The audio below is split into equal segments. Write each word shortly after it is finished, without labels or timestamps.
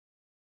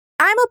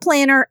I'm a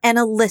planner and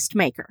a list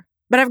maker,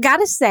 but I've got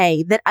to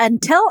say that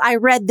until I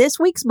read this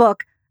week's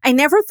book, I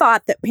never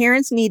thought that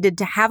parents needed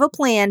to have a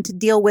plan to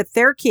deal with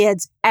their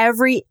kids'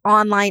 every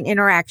online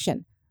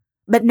interaction.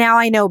 But now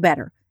I know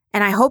better,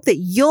 and I hope that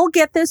you'll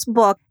get this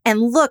book and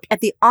look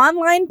at the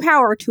online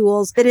power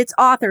tools that its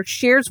author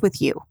shares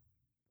with you.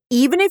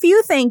 Even if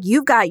you think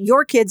you've got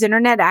your kids'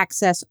 internet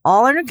access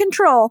all under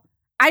control,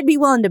 I'd be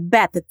willing to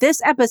bet that this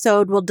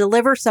episode will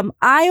deliver some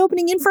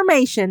eye-opening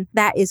information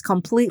that is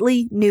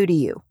completely new to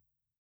you.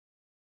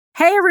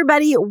 Hey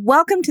everybody,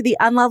 welcome to The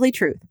Unlovely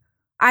Truth.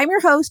 I'm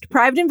your host,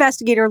 private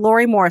investigator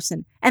Lori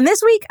Morrison, and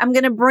this week I'm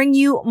going to bring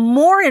you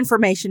more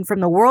information from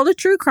the world of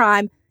true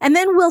crime, and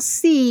then we'll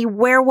see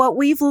where what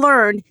we've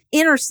learned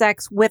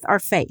intersects with our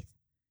faith.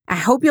 I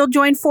hope you'll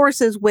join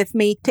forces with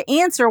me to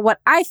answer what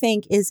I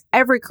think is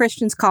every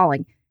Christian's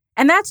calling,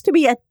 and that's to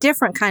be a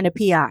different kind of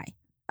PI,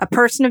 a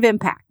person of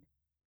impact.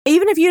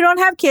 Even if you don't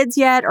have kids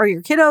yet or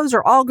your kiddos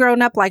are all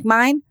grown up like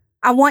mine,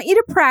 I want you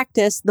to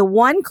practice the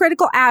one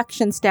critical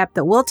action step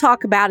that we'll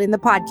talk about in the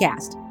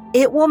podcast.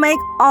 It will make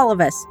all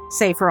of us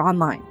safer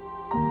online.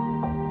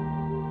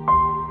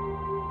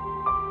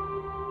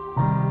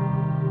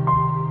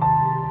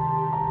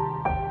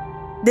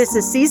 This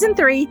is Season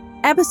 3,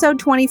 Episode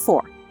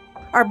 24.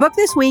 Our book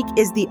this week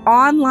is The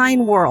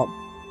Online World,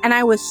 and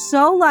I was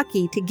so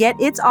lucky to get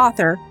its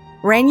author,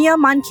 Rania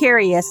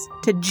Moncarius,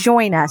 to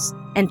join us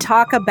and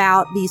talk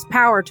about these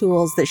power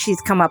tools that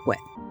she's come up with.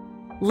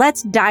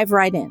 Let's dive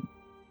right in.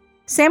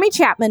 Sammy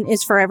Chapman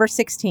is forever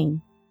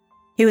 16.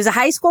 He was a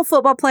high school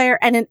football player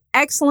and an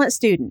excellent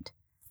student.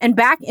 And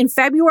back in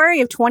February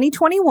of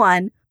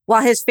 2021,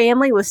 while his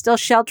family was still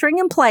sheltering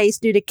in place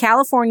due to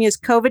California's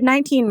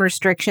COVID-19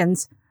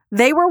 restrictions,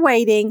 they were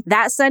waiting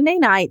that Sunday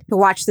night to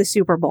watch the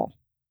Super Bowl.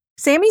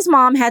 Sammy's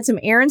mom had some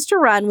errands to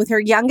run with her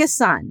youngest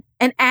son,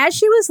 and as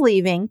she was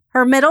leaving,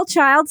 her middle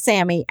child,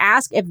 Sammy,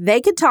 asked if they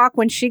could talk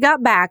when she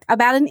got back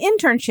about an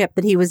internship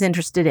that he was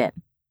interested in.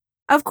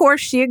 Of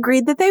course, she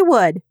agreed that they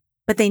would,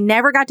 but they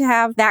never got to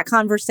have that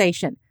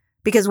conversation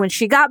because when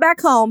she got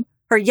back home,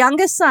 her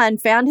youngest son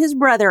found his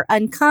brother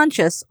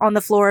unconscious on the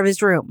floor of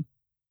his room.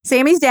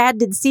 Sammy's dad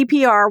did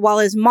CPR while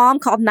his mom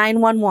called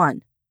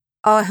 911.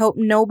 Oh, I hope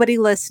nobody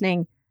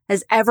listening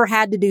has ever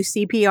had to do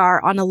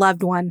CPR on a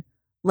loved one,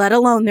 let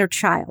alone their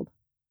child.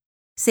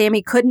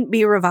 Sammy couldn't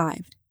be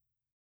revived.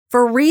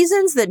 For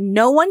reasons that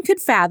no one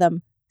could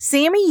fathom,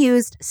 Sammy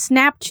used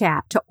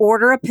Snapchat to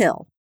order a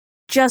pill.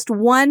 Just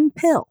one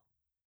pill.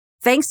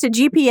 Thanks to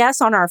GPS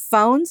on our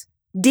phones,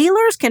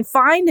 dealers can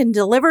find and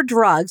deliver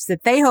drugs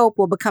that they hope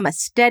will become a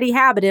steady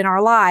habit in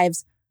our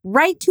lives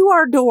right to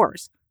our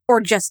doors or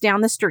just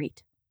down the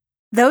street.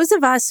 Those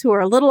of us who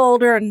are a little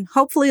older and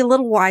hopefully a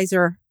little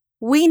wiser,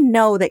 we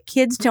know that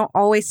kids don't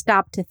always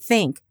stop to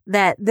think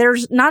that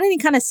there's not any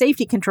kind of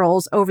safety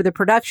controls over the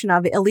production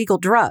of illegal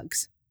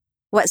drugs.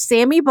 What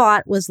Sammy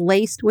bought was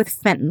laced with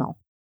fentanyl.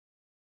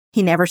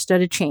 He never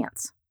stood a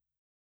chance.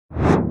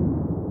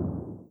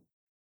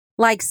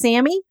 Like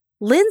Sammy,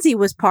 Lindsay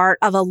was part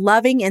of a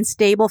loving and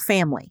stable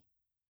family.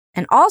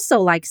 And also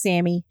like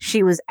Sammy,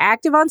 she was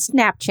active on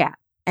Snapchat,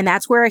 and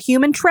that's where a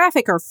human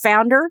trafficker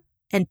found her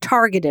and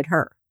targeted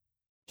her.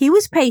 He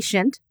was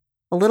patient,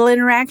 a little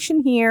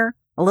interaction here,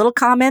 a little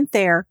comment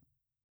there,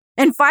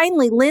 and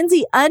finally,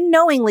 Lindsay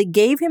unknowingly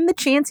gave him the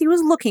chance he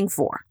was looking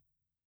for.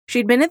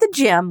 She'd been at the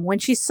gym when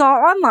she saw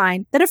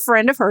online that a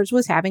friend of hers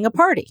was having a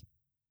party.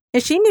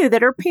 And she knew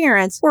that her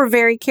parents were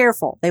very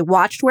careful. They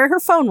watched where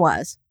her phone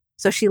was.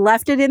 So she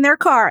left it in their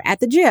car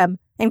at the gym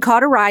and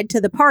caught a ride to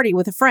the party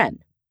with a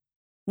friend.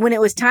 When it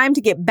was time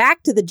to get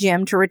back to the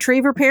gym to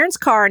retrieve her parents'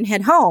 car and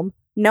head home,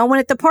 no one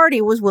at the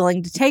party was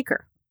willing to take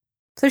her.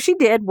 So she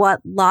did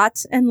what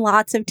lots and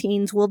lots of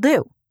teens will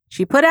do.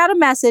 She put out a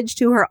message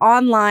to her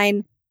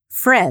online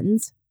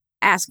friends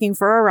asking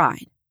for a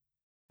ride.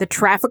 The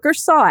trafficker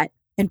saw it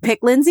and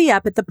picked Lindsay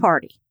up at the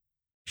party.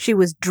 She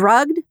was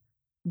drugged,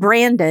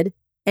 branded,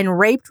 and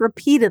raped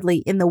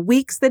repeatedly in the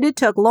weeks that it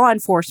took law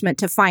enforcement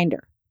to find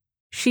her.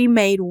 She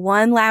made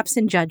one lapse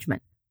in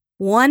judgment,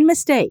 one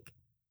mistake,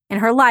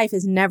 and her life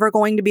is never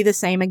going to be the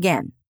same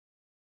again.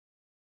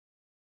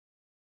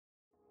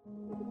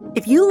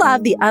 If you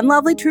love the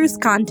Unlovely Truths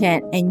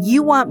content and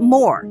you want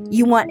more,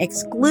 you want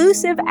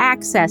exclusive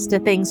access to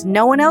things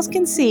no one else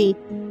can see,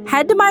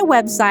 head to my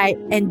website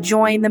and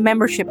join the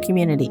membership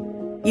community.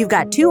 You've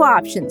got two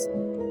options.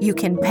 You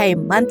can pay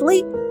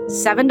monthly,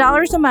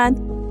 $7 a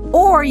month,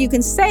 or you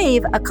can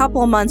save a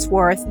couple of months'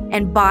 worth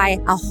and buy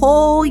a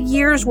whole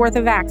year's worth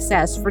of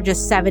access for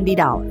just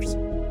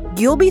 $70.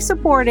 You'll be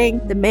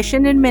supporting the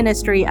mission and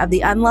ministry of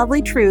the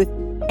Unlovely Truth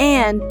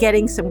and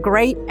getting some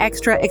great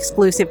extra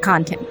exclusive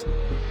content.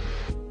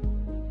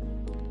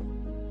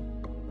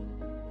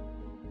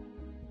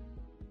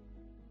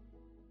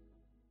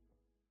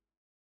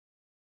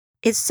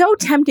 It's so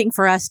tempting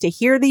for us to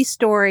hear these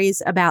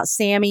stories about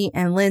Sammy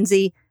and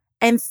Lindsay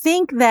and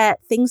think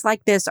that things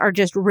like this are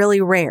just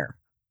really rare.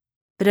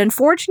 But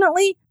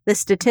unfortunately, the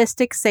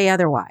statistics say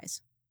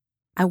otherwise.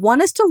 I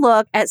want us to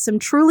look at some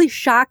truly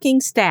shocking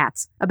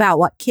stats about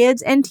what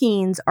kids and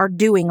teens are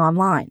doing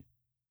online.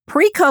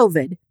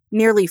 Pre-COVID,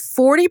 nearly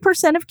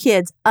 40% of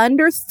kids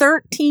under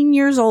 13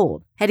 years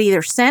old had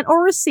either sent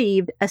or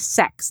received a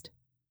sext.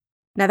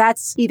 Now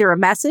that's either a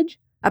message,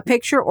 a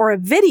picture, or a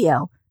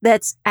video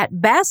that's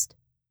at best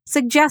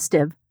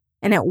suggestive,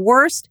 and at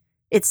worst,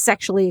 it's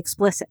sexually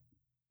explicit.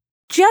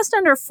 Just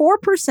under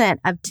 4%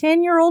 of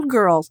 10-year-old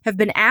girls have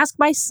been asked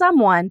by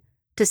someone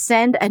to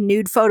send a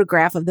nude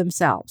photograph of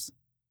themselves.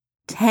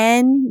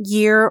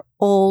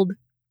 10-year-old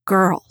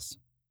girls.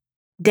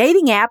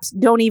 Dating apps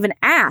don't even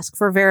ask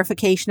for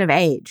verification of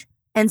age,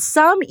 and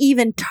some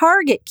even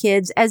target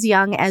kids as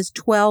young as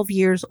 12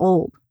 years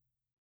old.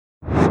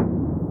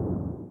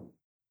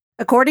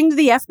 According to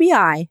the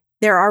FBI,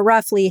 there are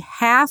roughly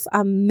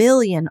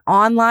 500,000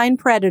 online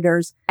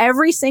predators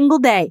every single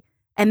day,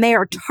 and they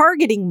are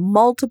targeting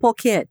multiple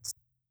kids.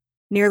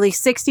 Nearly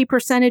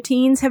 60% of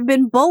teens have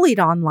been bullied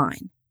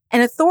online,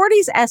 and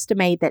authorities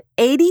estimate that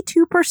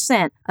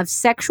 82% of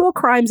sexual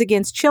crimes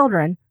against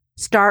children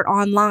start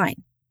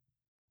online.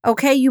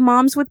 Okay, you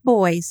moms with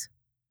boys,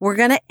 we're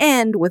going to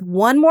end with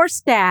one more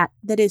stat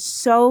that is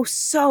so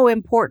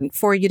important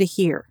for you to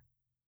hear.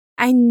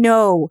 I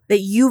know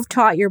that you've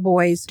taught your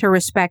boys to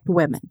respect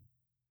women.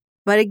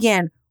 But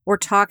again, we're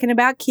talking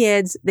about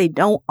kids. They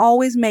don't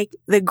always make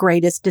the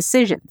greatest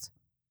decisions.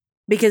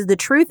 Because the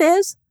truth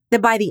is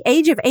that by the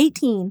age of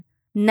 18,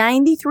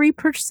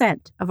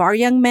 93% of our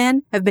young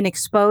men have been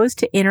exposed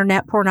to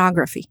internet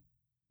pornography.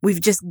 We've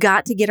just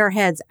got to get our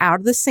heads out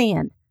of the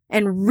sand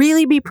and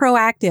really be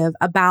proactive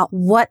about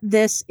what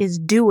this is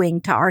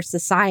doing to our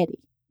society.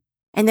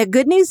 And the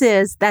good news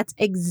is that's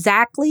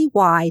exactly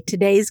why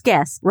today's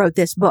guest wrote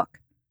this book.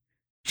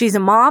 She's a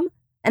mom,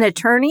 an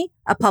attorney,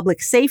 a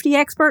public safety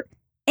expert,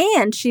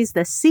 and she's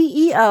the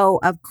CEO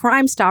of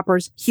Crime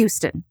Stoppers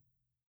Houston.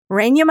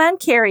 Rania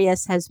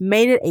Mancarius has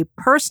made it a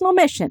personal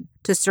mission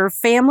to serve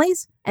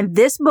families, and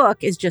this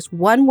book is just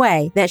one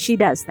way that she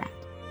does that.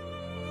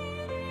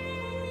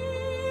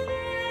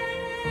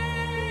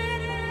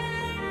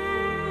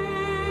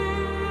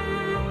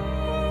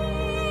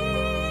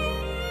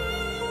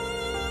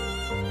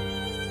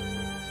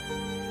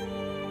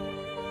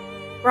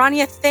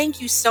 Rania,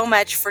 thank you so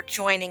much for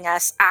joining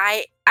us.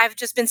 I've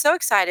just been so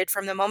excited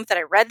from the moment that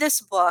I read this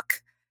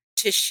book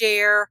to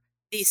share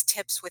these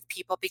tips with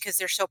people because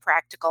they're so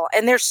practical.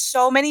 And there's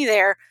so many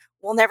there.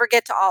 We'll never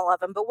get to all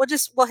of them, but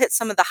we'll hit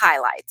some of the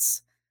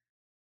highlights.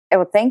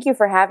 Well, thank you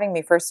for having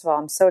me. First of all,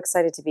 I'm so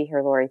excited to be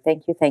here, Lori.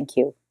 Thank you. Thank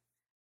you.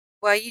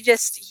 Well,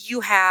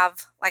 you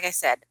have, like I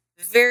said,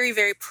 very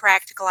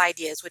practical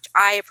ideas, which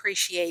I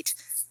appreciate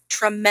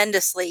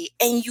tremendously.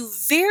 And you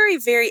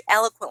very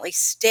eloquently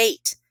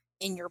state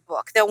in your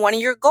book that one of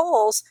your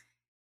goals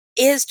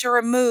is to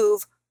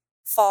remove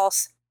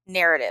false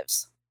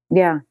narratives.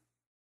 Yeah.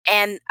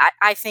 And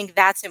I think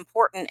that's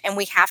important, and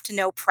we have to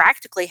know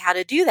practically how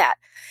to do that.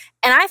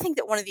 And I think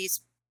that one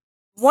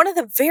of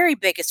the very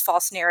biggest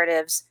false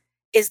narratives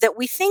is that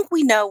we think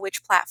we know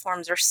which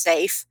platforms are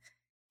safe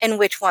and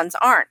which ones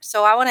aren't.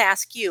 So I want to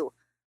ask you,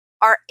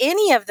 are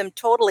any of them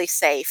totally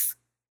safe,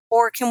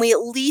 or can we at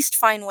least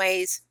find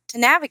ways to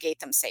navigate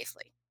them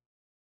safely?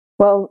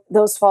 Well,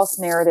 those false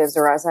narratives,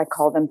 or as I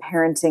call them,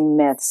 parenting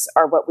myths,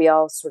 are what we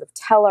all sort of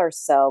tell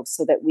ourselves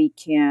so that we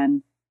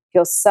can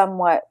feel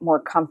somewhat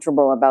more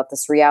comfortable about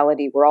this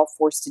reality we're all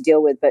forced to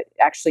deal with, but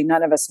actually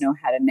none of us know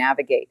how to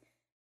navigate.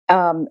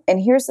 And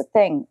here's the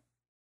thing.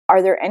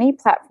 Are there any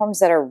platforms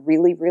that are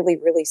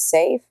really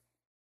safe?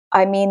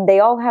 I mean,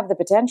 they all have the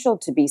potential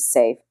to be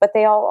safe, but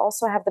they all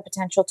also have the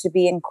potential to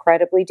be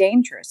incredibly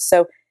dangerous.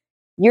 So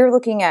you're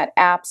looking at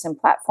apps and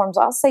platforms.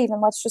 I'll say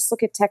even let's just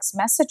look at text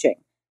messaging.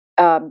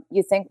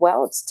 You think,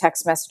 well, it's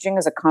text messaging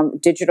as a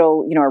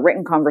digital, a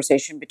written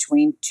conversation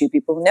between two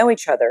people who know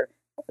each other.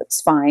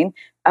 That's fine.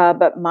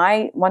 But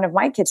one of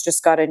my kids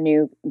just got a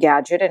new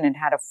gadget and it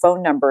had a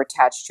phone number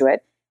attached to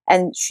it.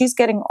 And she's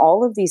getting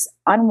all of these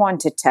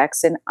unwanted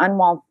texts and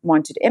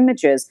unwanted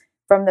images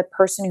from the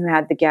person who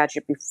had the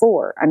gadget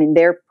before. I mean,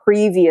 their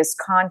previous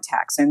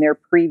contacts and their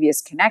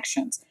previous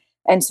connections.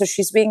 And so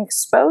she's being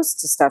exposed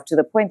to stuff to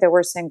the point that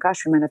we're saying,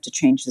 gosh, we might have to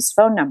change this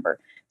phone number.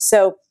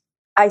 So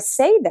I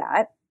say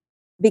that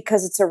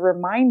because it's a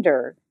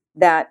reminder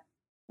that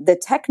the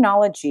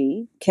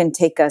technology can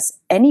take us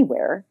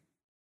anywhere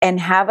and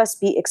have us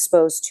be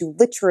exposed to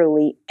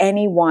literally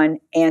anyone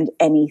and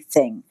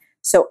anything.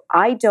 So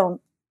I don't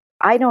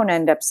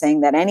end up saying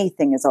that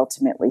anything is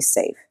ultimately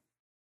safe.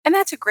 And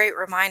that's a great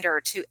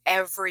reminder to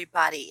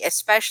everybody,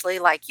 especially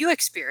like you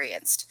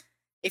experienced.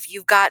 If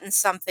you've gotten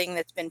something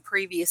that's been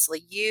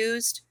previously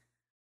used,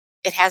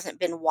 it hasn't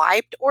been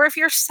wiped, or if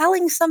you're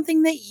selling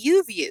something that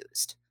you've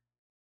used,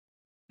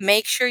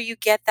 make sure you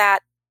get that,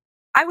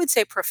 I would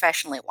say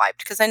professionally wiped,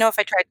 because I know if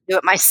I tried to do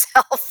it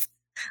myself,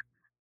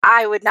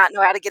 I would not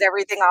know how to get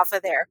everything off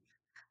of there.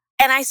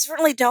 And I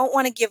certainly don't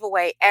want to give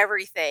away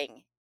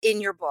everything in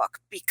your book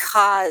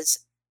because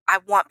I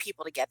want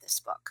people to get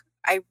this book.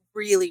 I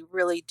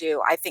really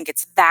do. I think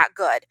it's that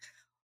good.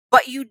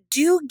 But you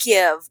do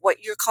give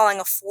what you're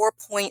calling a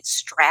 4-point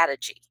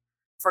strategy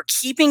for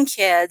keeping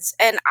kids,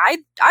 and I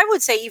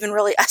would say even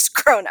really us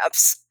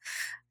grown-ups,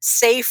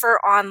 safer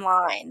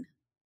online.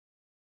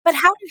 But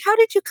how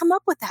did you come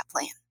up with that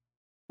plan?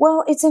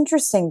 Well, it's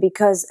interesting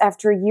because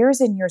after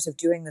years and years of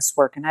doing this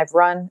work, and I've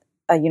run,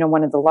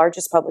 one of the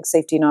largest public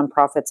safety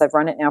nonprofits. I've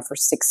run it now for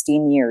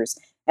 16 years,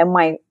 and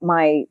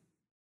my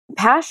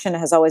passion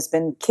has always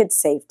been kid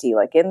safety,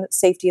 like in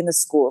safety in the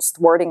schools,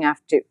 thwarting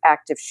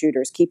active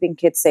shooters, keeping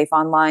kids safe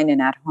online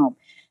and at home.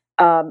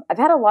 I've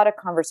had a lot of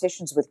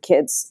conversations with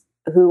kids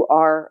who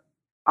are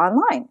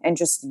online and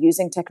just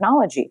using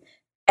technology.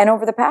 And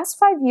over the past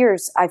 5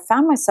 years, I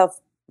found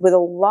myself with a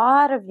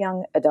lot of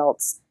young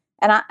adults,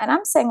 and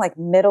I'm saying like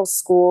middle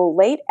school,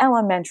 late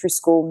elementary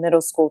school,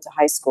 middle school to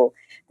high school,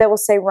 that will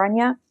say,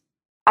 Rania,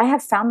 I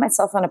have found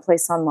myself on a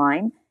place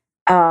online.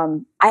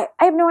 I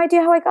have no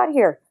idea how I got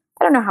here.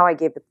 I don't know how I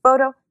gave the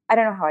photo. I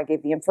don't know how I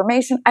gave the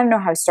information. I don't know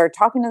how I started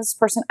talking to this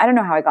person. I don't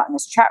know how I got in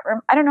this chat room.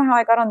 I don't know how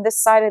I got on this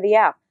side of the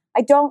app.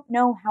 I don't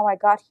know how I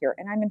got here,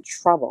 and I'm in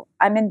trouble.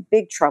 I'm in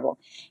big trouble.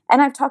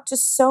 And I've talked to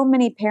so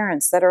many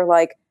parents that are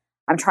like,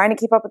 I'm trying to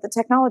keep up with the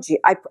technology.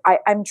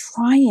 I'm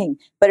trying,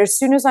 but as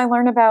soon as I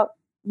learn about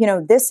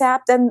this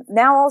app, then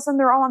now all of a sudden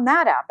they're all on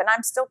that app, and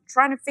I'm still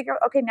trying to figure out.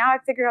 Okay, now I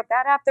figured out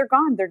that app. They're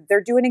gone.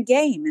 They're doing a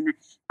game, and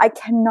I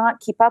cannot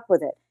keep up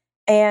with it.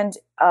 And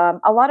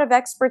a lot of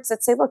experts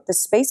that say, look, the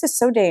space is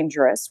so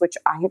dangerous, which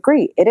I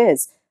agree, it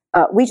is.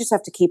 We just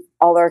have to keep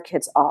all our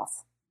kids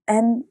off.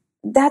 And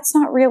that's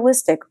not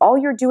realistic. All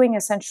you're doing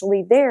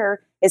essentially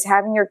there is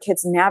having your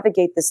kids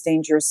navigate this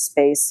dangerous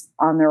space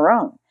on their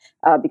own.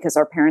 Because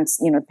our parents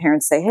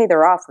say, hey,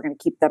 they're off. We're going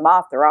to keep them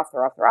off. They're off,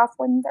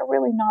 when they're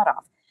really not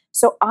off.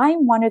 So I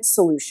wanted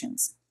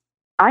solutions.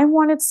 I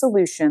wanted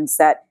solutions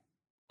that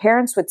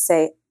parents would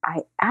say,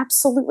 I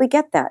absolutely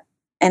get that.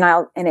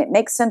 And it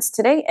makes sense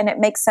today and it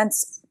makes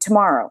sense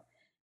tomorrow.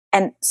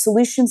 And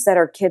solutions that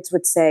our kids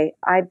would say,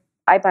 I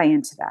buy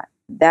into that.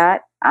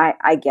 That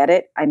I get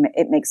it.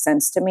 It makes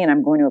sense to me and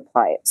I'm going to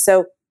apply it.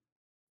 So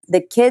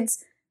the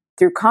kids,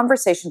 through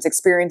conversations,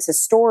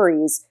 experiences,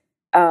 stories,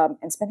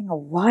 and spending a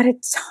lot of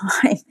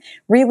time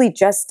really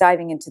just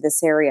diving into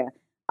this area,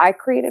 I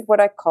created what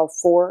I call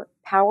 4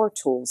 power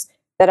tools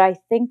that I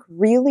think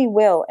really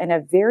will, in a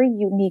very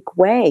unique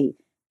way,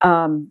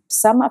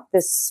 sum up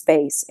this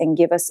space and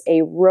give us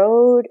a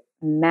road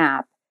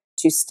map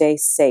to stay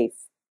safe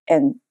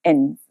and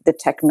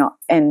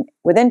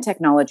within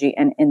technology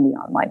and in the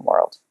online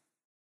world.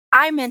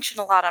 I mention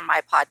a lot on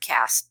my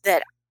podcast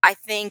that I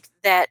think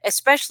that,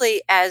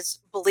 especially as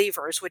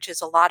believers, which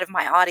is a lot of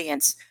my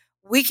audience,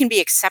 we can be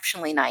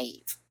exceptionally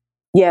naive.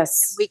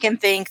 Yes. We can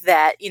think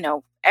that,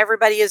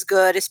 everybody is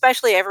good,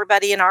 especially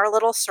everybody in our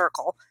little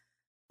circle.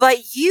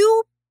 But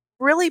you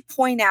really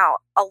point out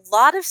a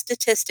lot of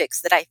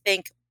statistics that I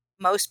think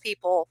most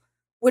people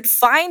would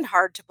find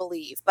hard to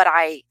believe, but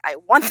I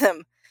want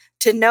them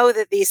to know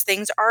that these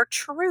things are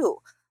true.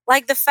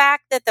 Like the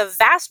fact that the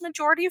vast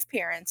majority of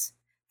parents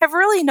have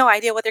really no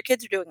idea what their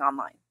kids are doing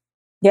online.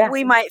 Yeah.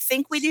 We might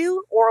think we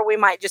do, or we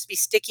might just be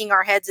sticking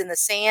our heads in the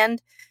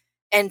sand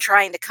and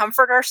trying to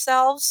comfort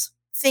ourselves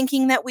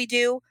thinking that we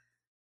do.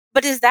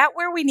 But is that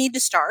where we need to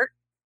start?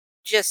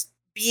 Just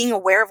being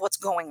aware of what's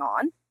going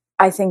on?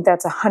 I think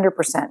that's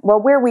 100%.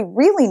 Well, where we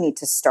really need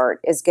to start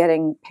is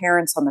getting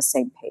parents on the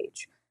same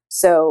page.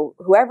 So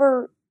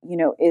whoever,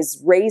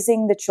 is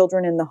raising the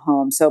children in the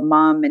home, so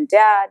mom and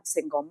dad,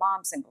 single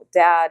mom, single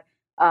dad,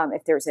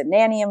 if there's a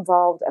nanny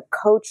involved, a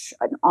coach,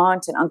 an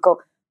aunt, an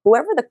uncle,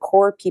 whoever the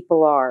core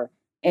people are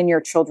in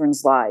your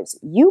children's lives,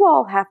 you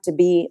all have to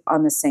be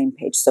on the same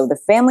page. So the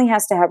family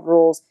has to have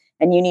rules,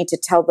 and you need to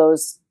tell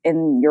those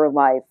in your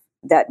life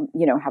that,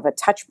 have a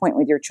touch point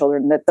with your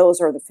children, that those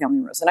are the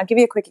family rules. And I'll give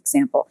you a quick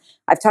example.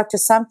 I've talked to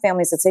some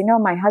families that say, no,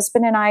 my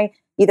husband and I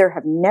either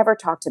have never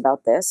talked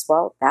about this.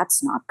 Well,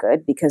 that's not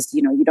good because,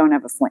 you don't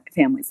have a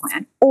family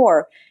plan,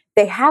 or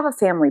they have a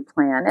family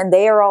plan and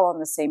they are all on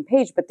the same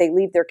page, but they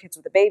leave their kids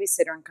with a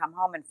babysitter and come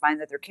home and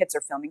find that their kids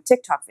are filming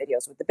TikTok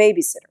videos with the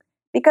babysitter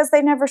because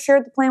they never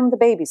shared the plan with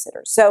the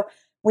babysitter. So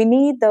we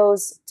need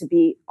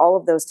all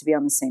of those to be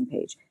on the same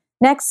page.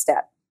 Next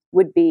step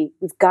would be,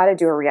 we've got to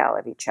do a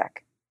reality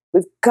check.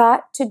 We've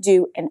got to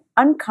do an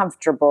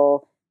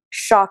uncomfortable,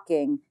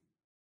 shocking,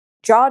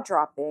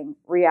 jaw-dropping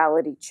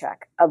reality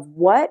check of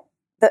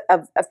a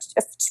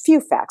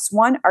few facts.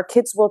 One, our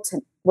kids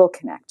will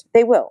connect.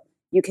 They will.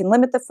 You can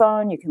limit the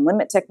phone. You can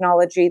limit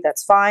technology.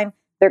 That's fine.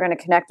 They're going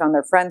to connect on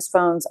their friends'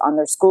 phones, on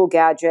their school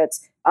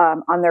gadgets,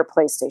 on their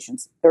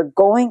PlayStations. They're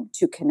going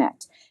to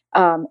connect.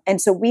 And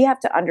so we have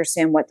to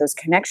understand what those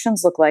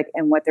connections look like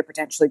and what they're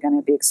potentially going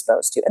to be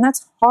exposed to. And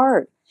that's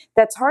hard.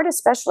 That's hard,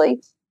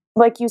 especially,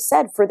 like you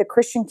said, for the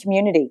Christian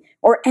community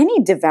or any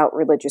devout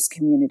religious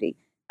community.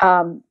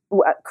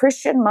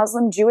 Christian,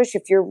 Muslim, Jewish,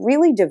 if you're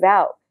really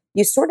devout,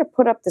 you sort of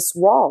put up this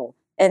wall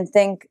and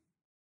think,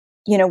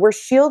 we're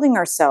shielding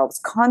ourselves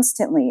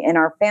constantly in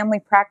our family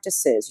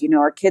practices.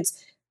 Our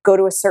kids go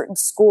to a certain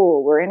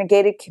school. We're in a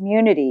gated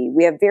community.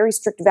 We have very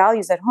strict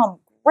values at home.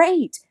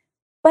 Great.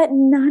 But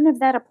none of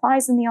that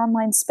applies in the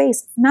online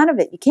space. None of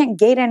it. You can't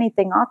gate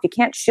anything off. You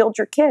can't shield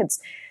your kids.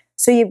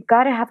 So you've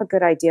got to have a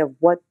good idea of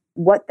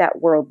what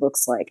that world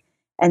looks like.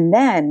 And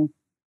then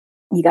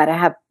You got to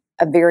have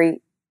a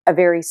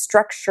very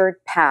structured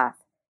path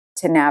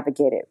to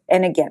navigate it.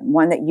 And again,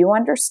 one that you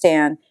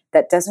understand,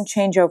 that doesn't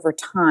change over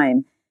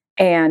time,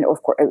 and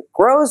of course it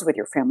grows with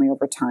your family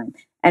over time,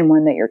 and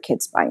one that your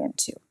kids buy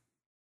into.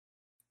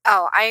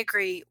 Oh, I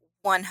agree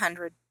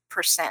 100%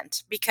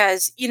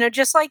 because,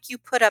 just like you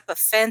put up a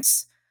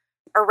fence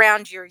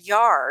around your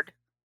yard,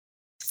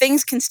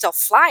 things can still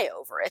fly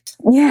over it.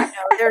 Yeah,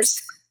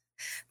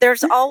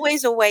 There's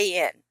always a way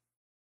in.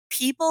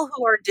 People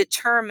who are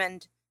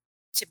determined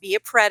to be a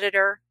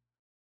predator,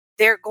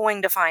 they're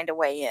going to find a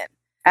way in.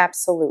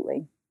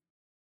 absolutely.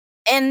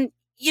 And,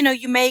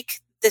 you make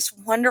this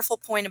wonderful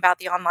point about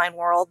the online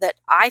world that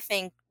I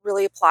think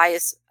really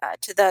applies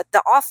to the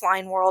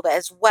offline world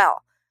as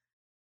well.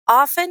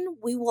 Often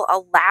we will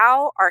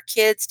allow our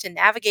kids to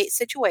navigate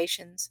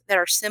situations that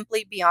are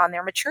simply beyond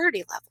their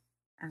maturity level.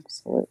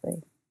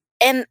 Absolutely.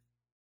 And,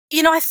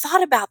 I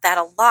thought about that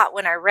a lot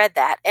when I read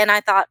that. And I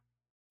thought,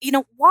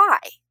 why?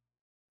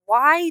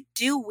 Why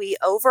do we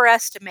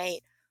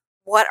overestimate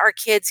what our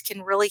kids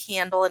can really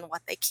handle and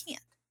what they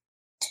can't?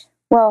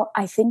 Well,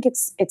 I think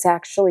it's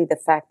actually the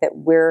fact that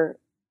we're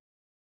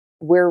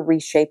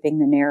reshaping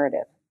the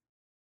narrative.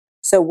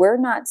 So we're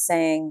not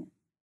saying,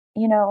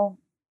 you know,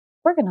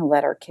 we're going to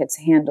let our kids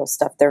handle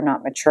stuff they're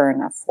not mature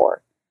enough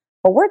for.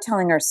 What we're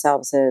telling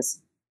ourselves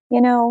is, you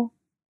know,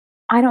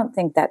 I don't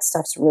think that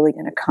stuff's really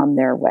going to come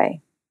their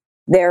way.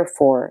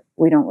 Therefore,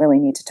 we don't really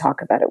need to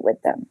talk about it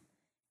with them.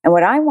 And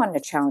what I wanted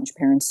to challenge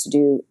parents to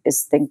do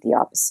is think the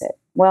opposite.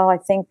 Well, I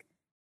think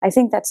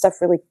that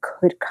stuff really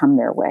could come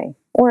their way,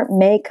 or it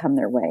may come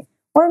their way,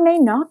 or it may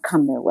not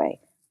come their way.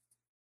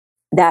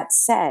 That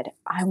said,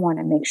 I want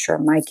to make sure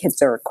my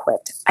kids are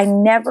equipped. I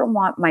never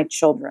want my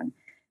children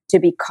to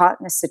be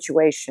caught in a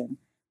situation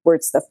where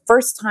it's the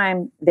first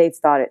time they've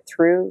thought it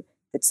through.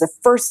 It's the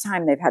first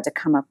time they've had to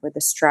come up with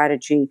a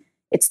strategy.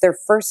 It's their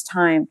first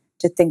time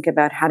to think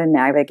about how to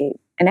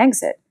navigate an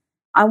exit.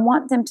 I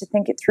want them to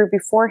think it through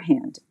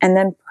beforehand and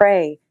then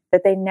pray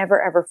that they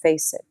never ever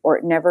face it or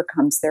it never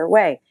comes their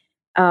way.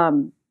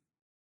 Um,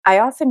 I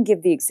often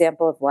give the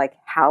example of like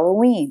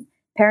Halloween.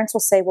 Parents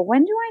will say, well,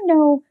 when do I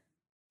know,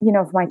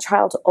 if my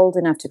child's old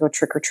enough to go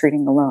trick or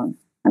treating alone?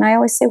 And I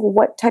always say, well,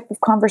 what type of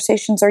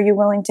conversations are you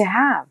willing to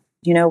have?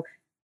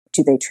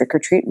 Do they trick or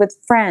treat with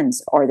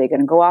friends? Are they going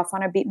to go off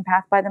on a beaten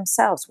path by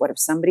themselves? What if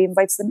somebody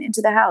invites them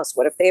into the house?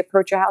 What if they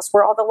approach a house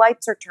where all the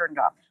lights are turned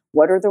off?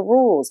 What are the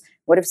rules?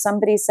 What if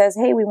somebody says,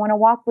 hey, we want to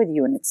walk with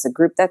you, and it's a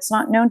group that's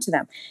not known to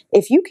them?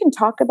 If you can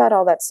talk about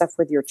all that stuff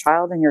with your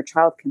child and your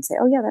child can say,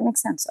 oh, yeah, that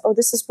makes sense. Oh,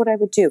 this is what I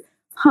would do.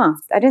 Huh,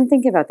 I didn't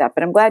think about that,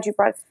 but I'm glad you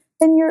brought it.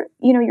 Then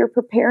you're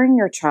preparing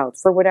your child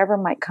for whatever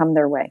might come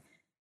their way.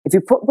 If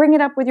you bring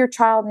it up with your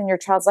child and your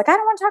child's like, I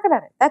don't want to talk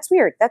about it. That's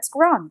weird. That's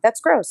wrong. That's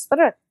gross.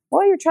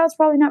 Well, your child's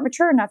probably not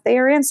mature enough. They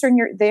are answering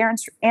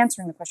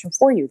the question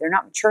for you. They're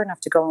not mature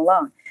enough to go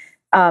alone.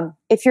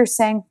 If you're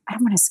saying, I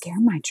don't want to scare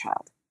my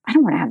child, I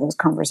don't want to have those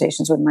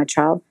conversations with my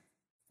child,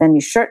 then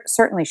you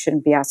certainly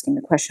shouldn't be asking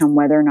the question on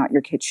whether or not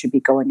your kids should be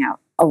going out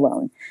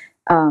alone.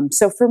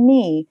 So for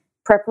me,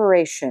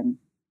 preparation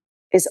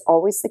is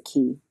always the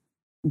key.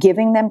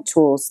 Giving them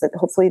tools that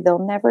hopefully they'll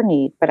never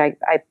need, but I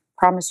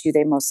promise you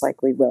they most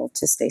likely will,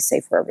 to stay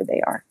safe wherever they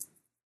are.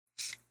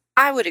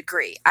 I would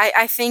agree.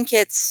 I think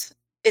it's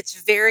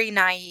very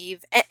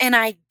naive, and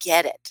I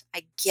get it.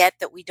 I get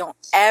that we don't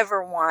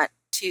ever want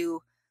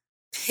to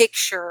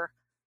picture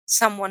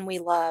someone we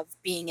love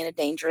being in a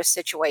dangerous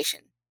situation,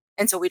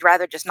 and so we'd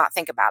rather just not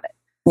think about it.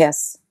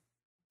 Yes.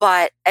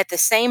 But at the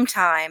same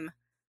time,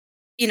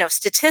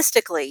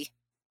 statistically,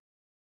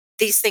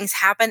 these things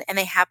happen, and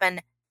they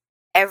happen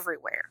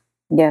everywhere.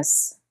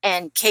 Yes.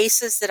 And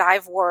cases that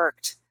I've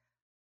worked,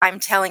 I'm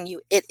telling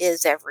you, it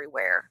is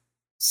everywhere.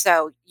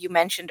 So you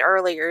mentioned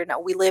earlier,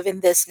 we live in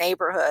this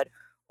neighborhood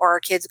or our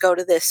kids go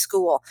to this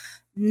school.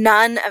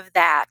 None of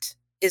that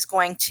is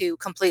going to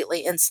completely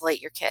insulate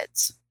your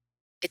kids.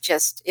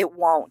 It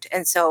won't.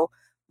 And so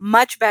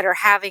much better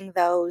having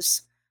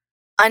those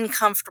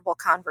uncomfortable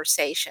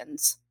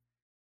conversations.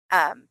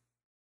 Of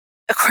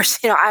course,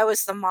 I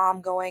was the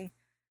mom going,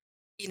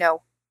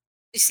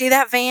 you see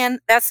that van?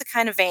 That's the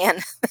kind of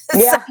van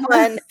Yeah.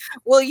 someone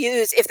will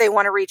use if they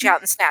want to reach out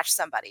and snatch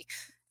somebody.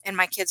 And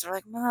my kids are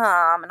like,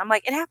 Mom. And I'm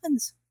like, it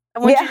happens. I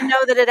want you to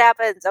know that it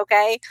happens,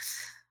 okay?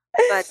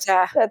 But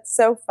That's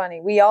so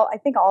funny. I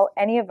think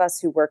any of us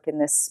who work in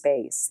this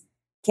space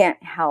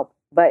can't help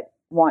but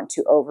want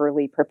to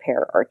overly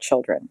prepare our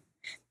children.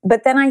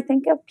 But then I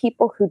think of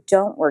people who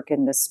don't work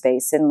in this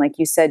space. And like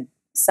you said,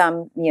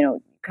 some,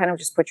 kind of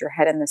just put your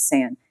head in the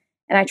sand.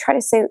 And I try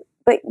to say,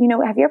 but,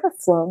 have you ever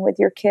flown with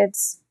your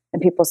kids?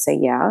 And people say,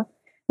 yeah. And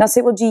I'll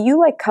say, well, do you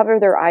like cover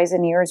their eyes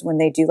and ears when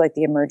they do like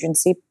the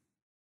emergency,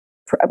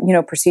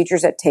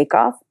 procedures at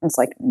takeoff? And it's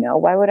like, no,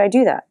 why would I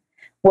do that?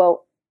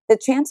 Well, the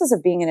chances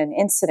of being in an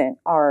incident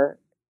are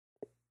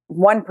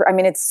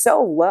it's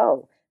so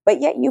low,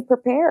 but yet you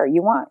prepare.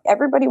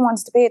 Everybody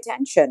wants to pay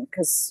attention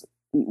because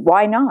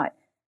why not?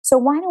 So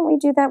why don't we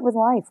do that with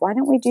life? Why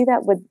don't we do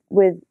that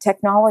with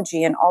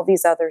technology and all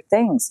these other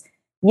things?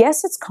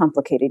 Yes, it's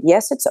complicated.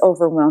 Yes, it's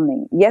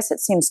overwhelming. Yes, it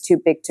seems too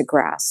big to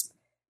grasp.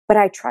 But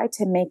I tried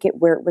to make it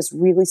where it was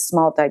really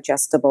small,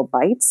 digestible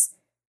bites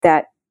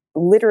that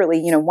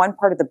literally, one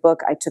part of the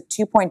book, I took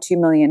 2.2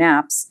 million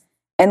apps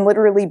and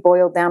literally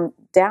boiled them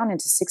down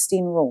into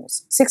 16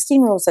 rules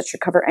that should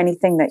cover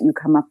anything that you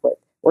come up with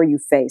or you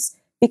face.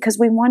 Because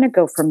we want to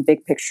go from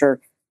big picture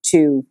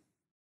to,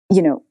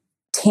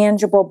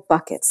 tangible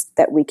buckets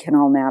that we can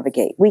all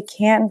navigate. We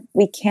can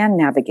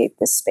navigate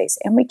this space,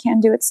 and we can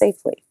do it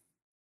safely.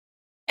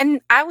 And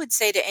I would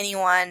say to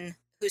anyone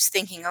who's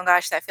thinking, oh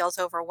gosh, that feels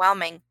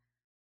overwhelming,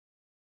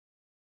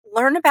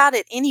 learn about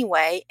it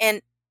anyway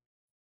and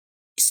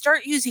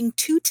start using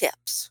 2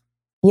 tips.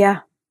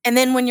 Yeah. And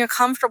then when you're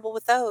comfortable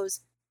with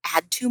those,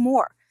 add 2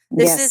 more.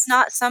 This is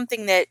not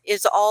something that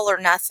is all or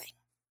nothing.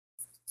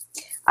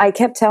 I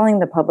kept telling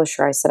the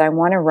publisher, I said, I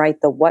want to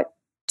write the What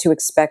to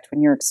Expect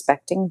When You're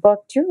Expecting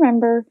book. Do you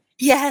remember?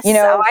 Yes.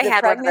 I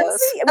had pregnancy? one of those.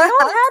 We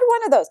all had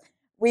one of those.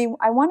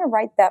 I want to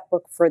write that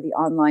book for the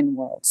online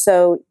world.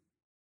 So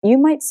you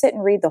might sit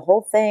and read the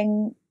whole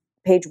thing,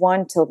 page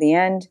 1 till the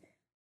end.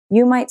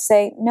 You might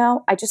say,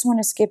 no, I just want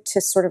to skip to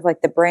sort of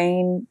like the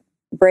brain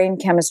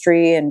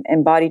chemistry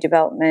and body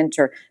development,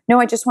 or no,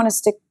 I just want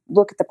to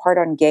look at the part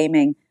on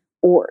gaming,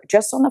 or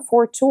just on the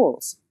 4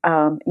 tools.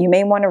 You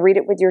may want to read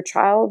it with your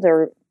child,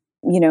 or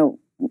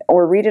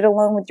read it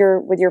alone with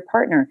your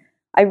partner.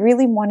 I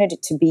really wanted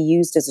it to be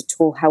used as a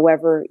tool,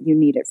 however you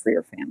need it for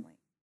your family.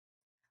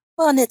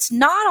 Well, and it's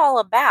not all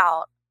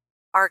about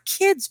our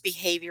kids'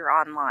 behavior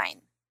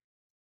online.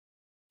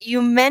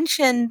 You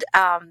mentioned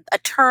a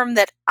term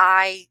that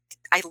I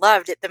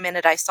loved it the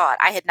minute I saw it.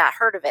 I had not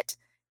heard of it.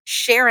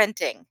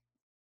 Sharenting.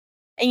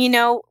 And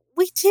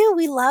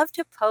we love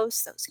to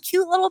post those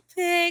cute little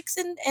pics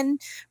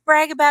and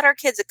brag about our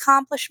kids'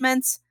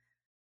 accomplishments.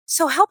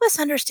 So help us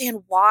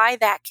understand why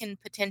that can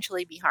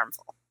potentially be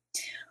harmful.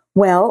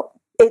 Well,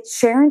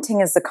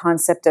 sharenting is the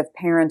concept of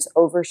parents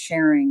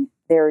oversharing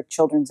their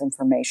children's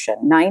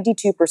information.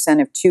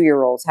 92% of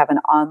 2-year-olds have an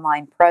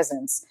online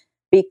presence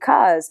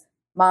because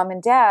mom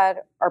and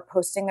dad are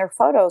posting their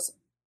photos,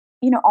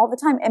 all the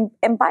time.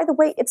 And by the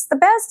way, it's the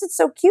best. It's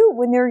so cute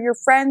when they're your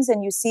friends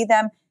and you see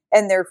them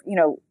and they're,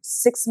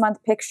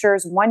 6-month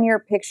pictures, 1-year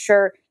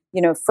picture,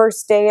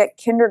 first day at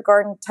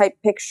kindergarten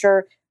type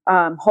picture,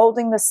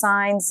 holding the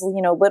signs.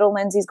 Little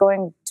Lindsay's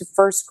going to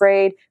first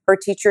grade. Her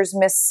teacher's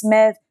Miss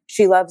Smith.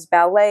 She loves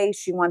ballet.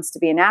 She wants to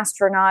be an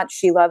astronaut.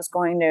 She loves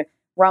going to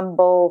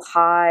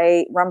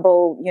Rumblestone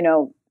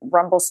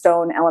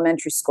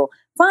Elementary School.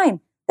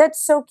 Fine.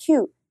 That's so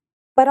cute.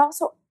 But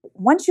also,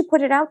 once you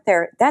put it out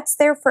there, that's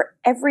there for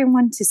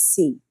everyone to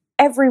see.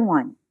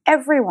 Everyone.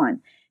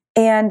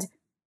 And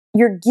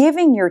you're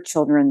giving your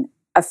children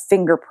a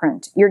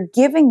fingerprint. You're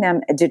giving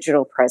them a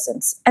digital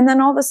presence. And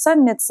then all of a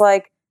sudden it's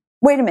like,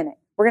 wait a minute,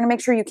 we're going to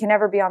make sure you can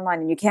never be online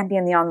and you can't be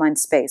in the online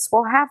space.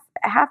 Well,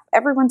 half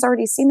everyone's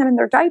already seen them in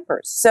their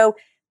diapers. So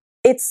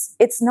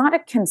it's not a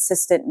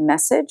consistent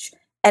message.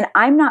 And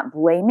I'm not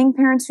blaming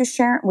parents who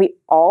share. We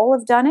all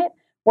have done it.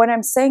 What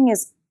I'm saying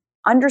is,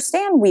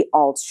 understand we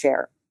all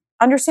share.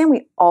 Understand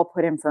we all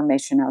put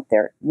information out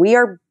there. We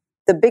are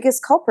the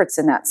biggest culprits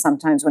in that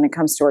sometimes when it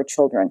comes to our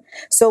children.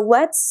 So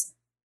let's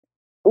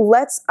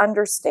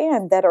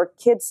understand that our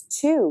kids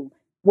too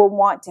will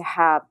want to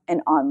have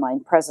an online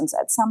presence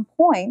at some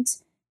point,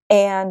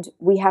 and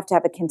we have to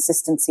have a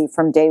consistency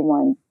from day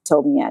 1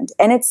 till the end.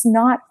 And it's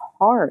not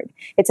hard.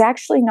 It's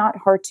actually not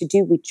hard to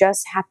do. We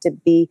just have to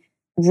be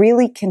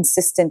really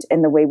consistent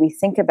in the way we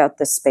think about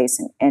this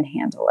space and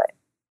handle it.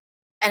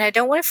 And I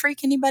don't want to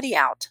freak anybody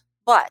out,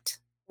 but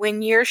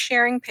when you're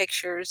sharing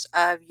pictures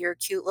of your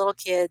cute little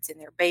kids in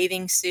their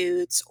bathing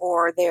suits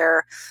or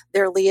their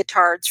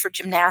leotards for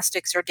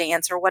gymnastics or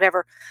dance or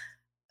whatever,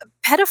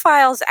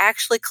 pedophiles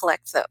actually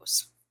collect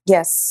those.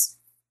 Yes.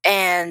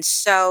 And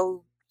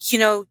so,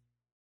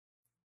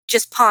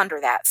 just ponder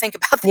that. Think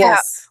about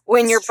that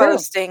when you're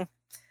posting.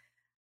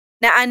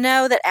 Now, I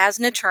know that as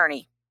an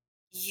attorney,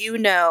 you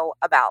know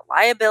about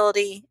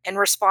liability and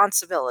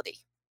responsibility,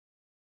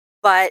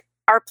 but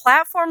are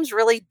platforms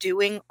really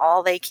doing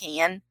all they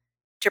can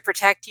to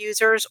protect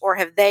users, or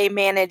have they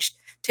managed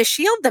to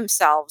shield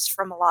themselves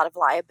from a lot of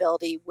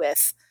liability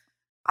with,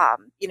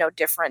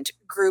 different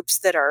groups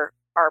that are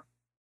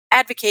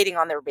advocating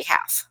on their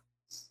behalf?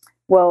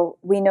 Well,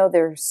 we know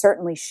they're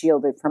certainly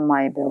shielded from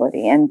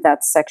liability, and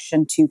that's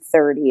Section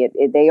 230.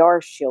 They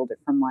are shielded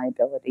from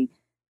liability.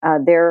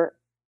 Their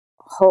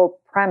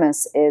whole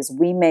premise is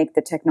we make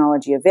the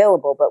technology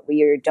available, but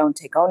we don't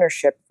take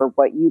ownership for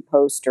what you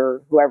post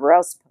or whoever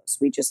else posts.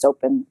 We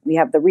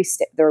have the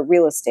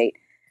real estate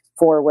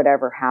for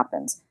whatever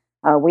happens.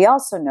 We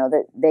also know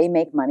that they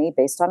make money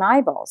based on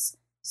eyeballs.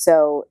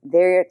 So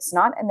it's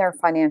not in their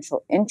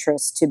financial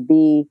interest to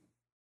be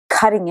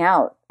cutting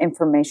out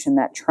information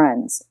that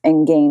trends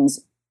and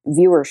gains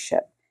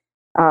viewership.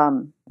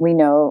 We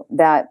know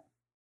that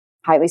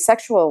highly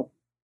sexual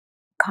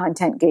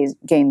content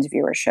gains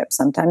viewership.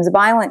 Sometimes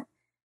violent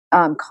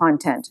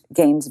content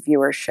gains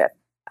viewership.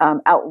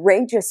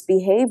 Outrageous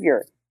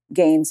behavior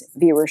gains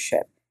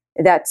viewership.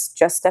 That's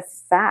just a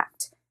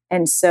fact.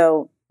 And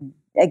so,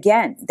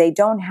 again, they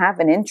don't have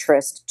an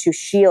interest to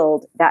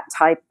shield that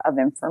type of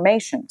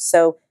information.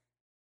 So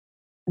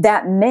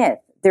that myth,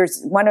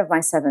 there's one of my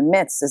 7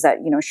 myths is that,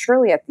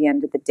 surely at the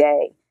end of the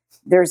day,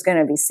 there's going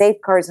to be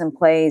safeguards in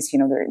place.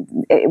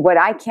 What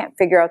I can't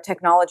figure out,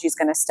 technology is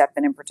going to step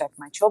in and protect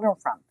my children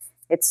from.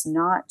 It's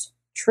not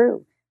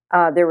true.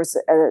 There was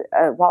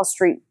a Wall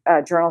Street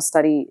Journal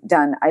study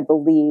done, I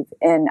believe,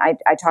 and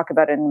I talk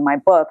about it in my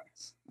book,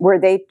 where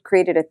they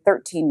created a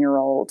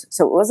 13-year-old.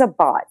 So it was a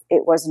bot.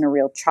 It wasn't a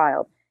real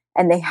child.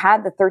 And they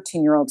had the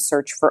 13-year-old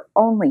search for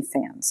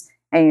OnlyFans.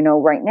 And,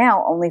 right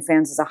now,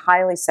 OnlyFans is a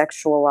highly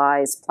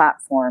sexualized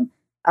platform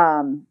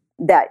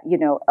that,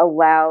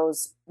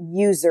 allows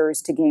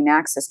users to gain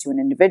access to an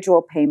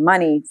individual, pay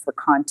money for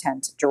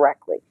content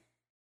directly.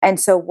 And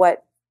so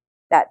what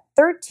that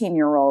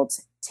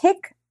 13-year-old's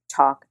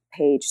TikTok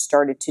page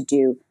started to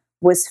do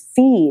was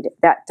feed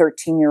that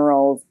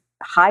 13-year-old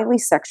highly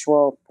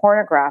sexual,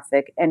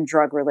 pornographic, and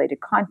drug-related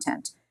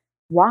content.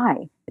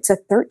 Why? It's a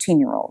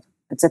 13-year-old.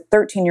 It's a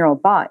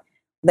 13-year-old bot.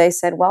 They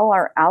said, well,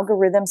 our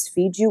algorithms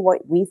feed you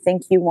what we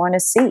think you want to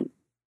see.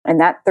 And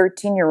that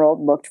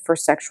 13-year-old looked for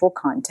sexual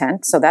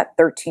content. So that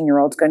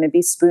 13-year-old's going to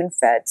be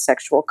spoon-fed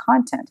sexual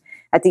content.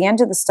 At the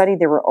end of the study,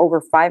 there were over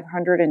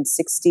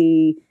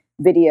 560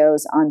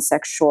 videos on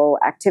sexual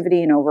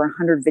activity and over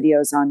 100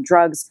 videos on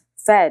drugs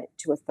fed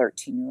to a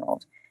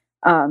 13-year-old.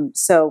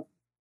 So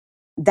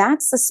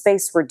that's the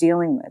space we're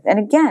dealing with. And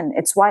again,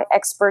 it's why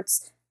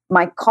experts,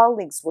 my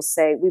colleagues will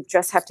say, we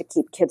just have to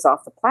keep kids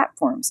off the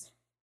platforms.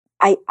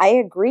 I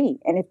agree.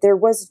 And if there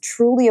was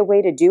truly a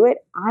way to do it,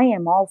 I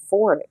am all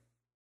for it.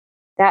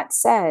 That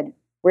said,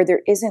 where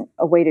there isn't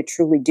a way to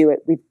truly do it,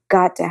 we've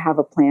got to have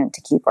a plan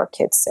to keep our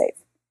kids safe.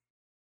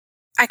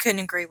 I couldn't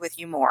agree with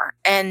you more.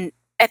 And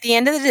at the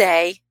end of the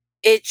day,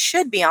 it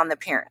should be on the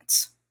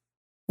parents.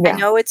 Yeah.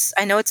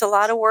 I know it's a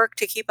lot of work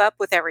to keep up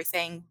with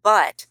everything,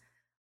 but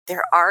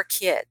there are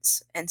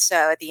kids. And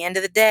so at the end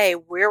of the day,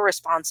 we're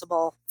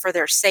responsible for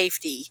their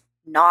safety,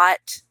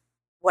 not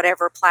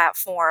whatever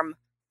platform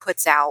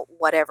puts out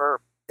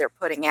whatever they're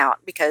putting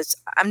out. Because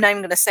I'm not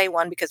even going to say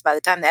one, because by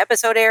the time the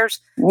episode airs,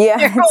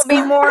 there will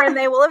be more and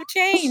they will have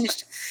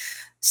changed.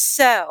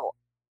 So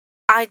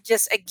I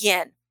just,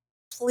 again,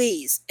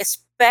 please,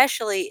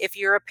 especially if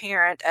you're a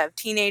parent of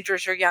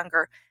teenagers or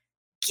younger,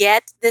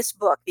 get this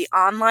book, The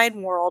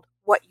Online World,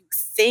 What You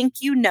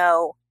Think You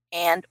Know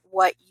and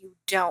What You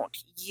Don't.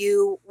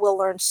 You will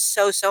learn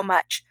so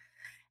much.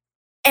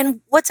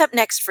 And what's up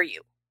next for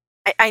you?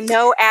 I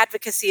know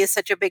advocacy is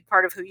such a big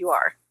part of who you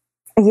are.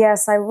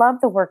 Yes, I love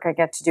the work I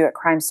get to do at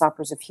Crime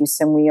Stoppers of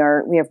Houston. We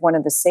have one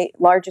of the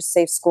largest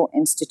safe school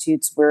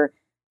institutes. We're,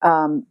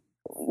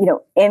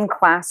 in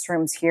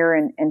classrooms here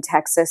in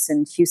Texas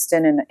and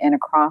Houston and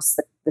across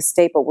the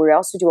state, but we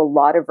also do a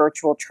lot of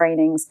virtual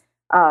trainings.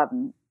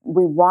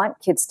 We want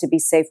kids to be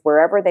safe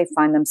wherever they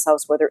find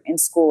themselves, whether in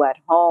school, at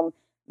home,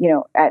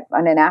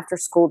 on an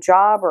after-school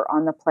job or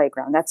on the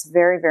playground. That's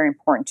very, very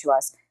important to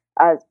us.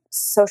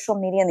 Social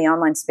media and the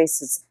online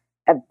space is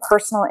a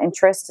personal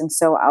interest, and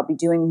so I'll be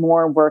doing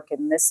more work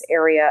in this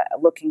area,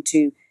 looking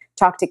to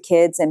talk to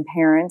kids and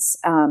parents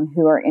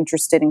who are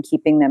interested in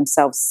keeping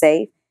themselves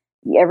safe.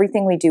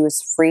 Everything we do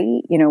is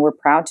free. We're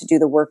proud to do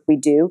the work we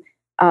do,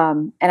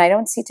 and I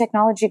don't see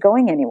technology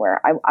going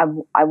anywhere.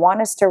 I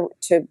want us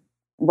to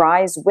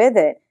rise with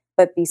it,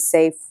 but be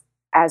safe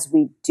as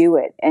we do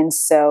it. And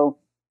so,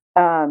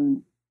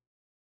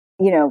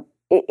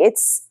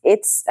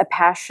 it's a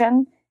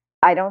passion.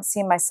 I don't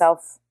see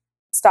myself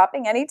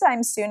stopping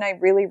anytime soon. I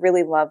really,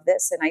 really love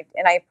this,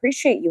 and I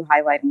appreciate you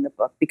highlighting the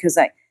book, because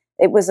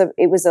it was a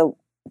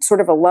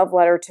sort of a love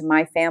letter to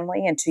my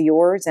family and to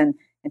yours and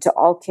to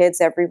all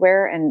kids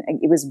everywhere. And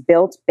it was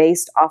built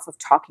based off of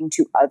talking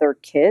to other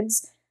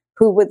kids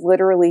who would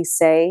literally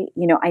say,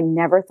 I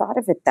never thought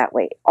of it that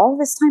way. All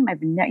this time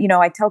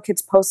I tell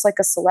kids, post like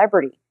a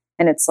celebrity,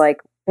 and it's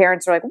like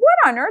parents are like,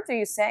 what on earth are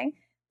you saying?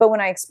 But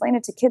when I explain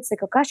it to kids, they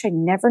go, gosh, I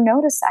never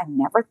noticed. I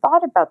never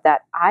thought about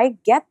that. I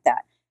get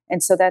that.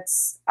 And so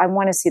I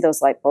want to see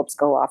those light bulbs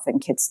go off and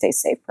kids stay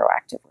safe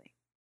proactively.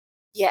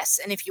 Yes.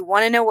 And if you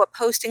want to know what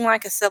posting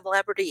like a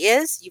celebrity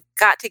is, you've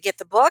got to get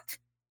the book.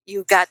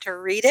 You've got to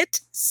read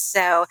it.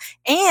 So,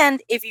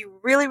 and if you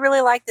really,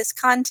 really like this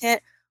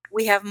content,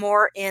 we have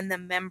more in the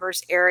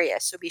members area.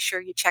 So be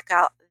sure you check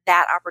out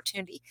that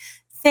opportunity.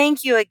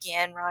 Thank you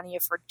again,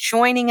 Rania, for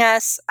joining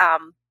us.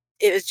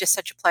 It was just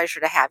such a pleasure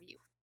to have you.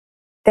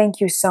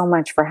 Thank you so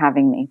much for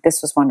having me.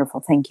 This was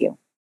wonderful. Thank you.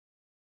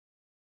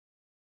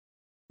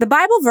 The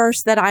Bible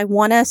verse that I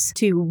want us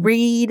to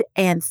read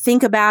and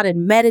think about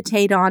and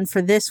meditate on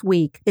for this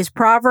week is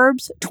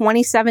Proverbs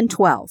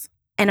 27:12.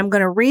 And I'm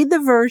going to read the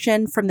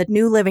version from the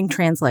New Living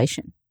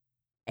Translation.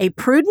 A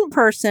prudent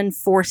person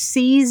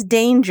foresees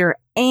danger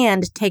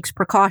and takes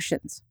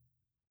precautions.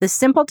 The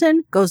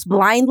simpleton goes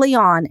blindly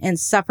on and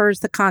suffers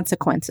the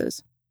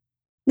consequences.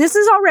 This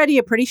is already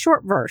a pretty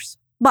short verse,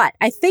 but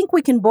I think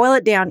we can boil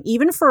it down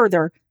even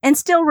further and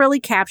still really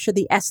capture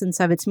the essence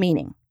of its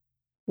meaning.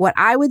 What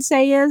I would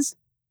say is,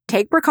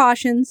 take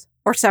precautions,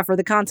 or suffer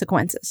the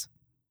consequences.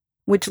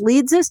 Which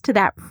leads us to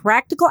that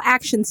practical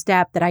action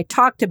step that I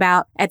talked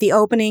about at the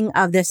opening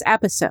of this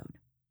episode.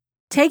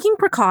 Taking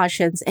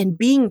precautions and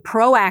being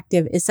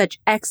proactive is such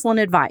excellent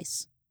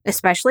advice,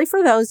 especially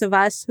for those of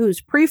us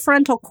whose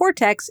prefrontal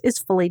cortex is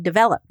fully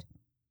developed.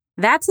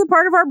 That's the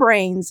part of our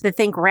brains that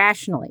think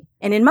rationally,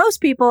 and in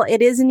most people,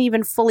 it isn't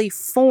even fully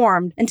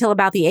formed until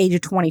about the age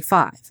of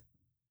 25.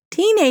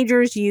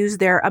 Teenagers use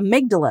their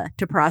amygdala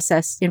to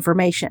process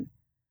information.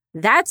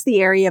 That's the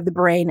area of the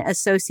brain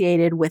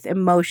associated with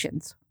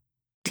emotions.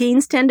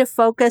 Teens tend to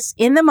focus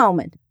in the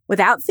moment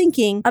without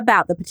thinking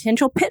about the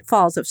potential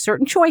pitfalls of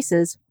certain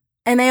choices,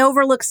 and they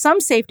overlook some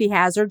safety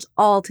hazards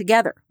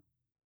altogether.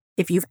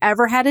 If you've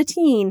ever had a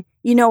teen,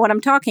 you know what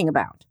I'm talking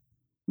about.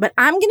 But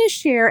I'm going to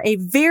share a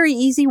very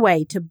easy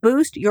way to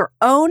boost your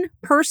own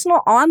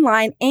personal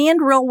online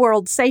and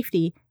real-world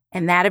safety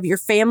and that of your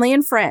family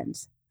and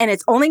friends. And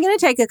it's only going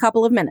to take a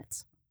couple of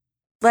minutes.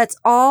 Let's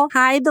all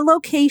hide the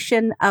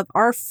location of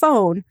our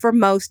phone for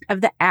most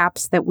of the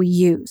apps that we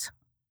use.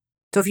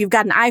 So if you've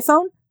got an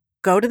iPhone,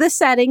 go to the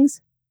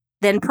settings,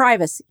 then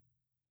privacy.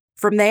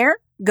 From there,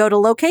 go to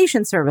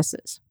location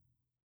services.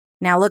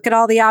 Now look at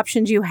all the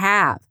options you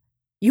have.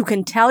 You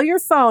can tell your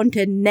phone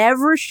to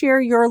never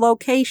share your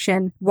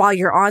location while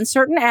you're on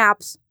certain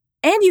apps,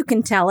 and you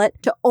can tell it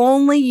to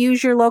only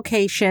use your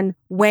location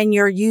when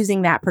you're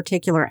using that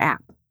particular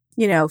app.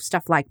 You know,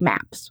 stuff like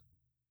maps.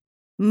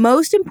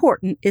 Most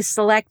important is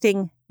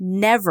selecting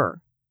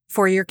never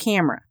for your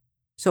camera.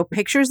 So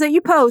pictures that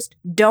you post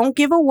don't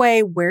give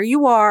away where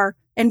you are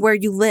and where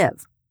you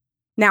live.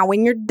 Now,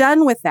 when you're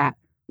done with that,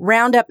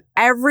 round up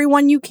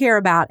everyone you care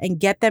about and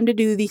get them to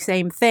do the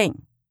same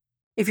thing.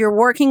 If you're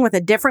working with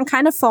a different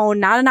kind of phone,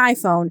 not an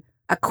iPhone,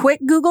 a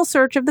quick Google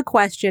search of the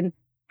question,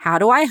 how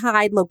do I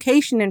hide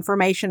location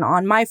information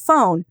on my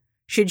phone,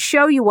 should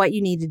show you what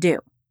you need to do.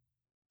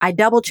 I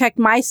double-checked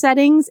my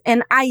settings,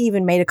 and I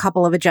even made a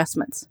couple of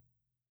adjustments.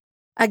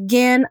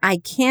 Again, I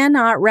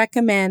cannot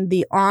recommend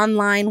the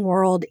online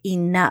world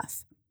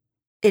enough.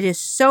 It is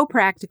so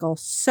practical,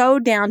 so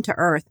down to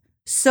earth,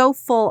 so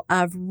full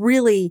of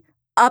really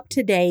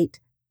up-to-date,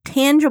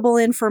 tangible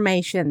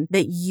information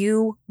that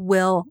you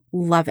will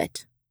love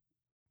it.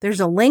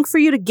 There's a link for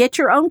you to get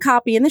your own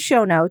copy in the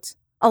show notes,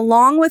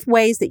 along with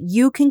ways that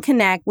you can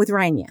connect with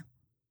Rania.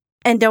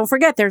 And don't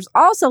forget, there's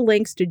also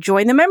links to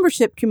join the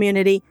membership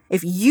community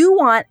if you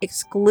want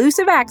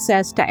exclusive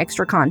access to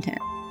extra content.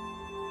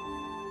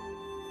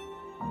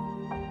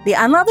 The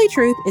Unlovely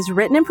Truth is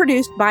written and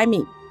produced by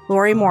me,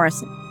 Lori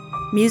Morrison.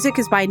 Music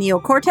is by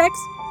Neocortex,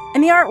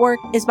 and the artwork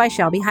is by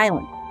Shelby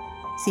Highland.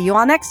 See you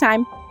all next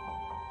time.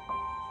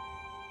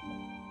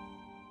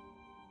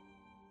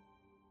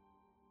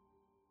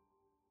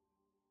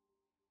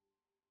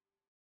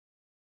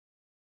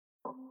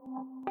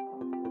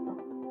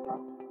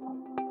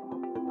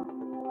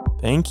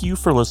 Thank you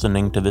for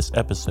listening to this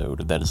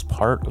episode that is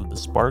part of the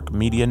Spark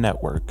Media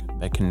Network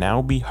that can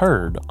now be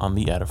heard on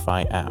the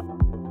Edify app.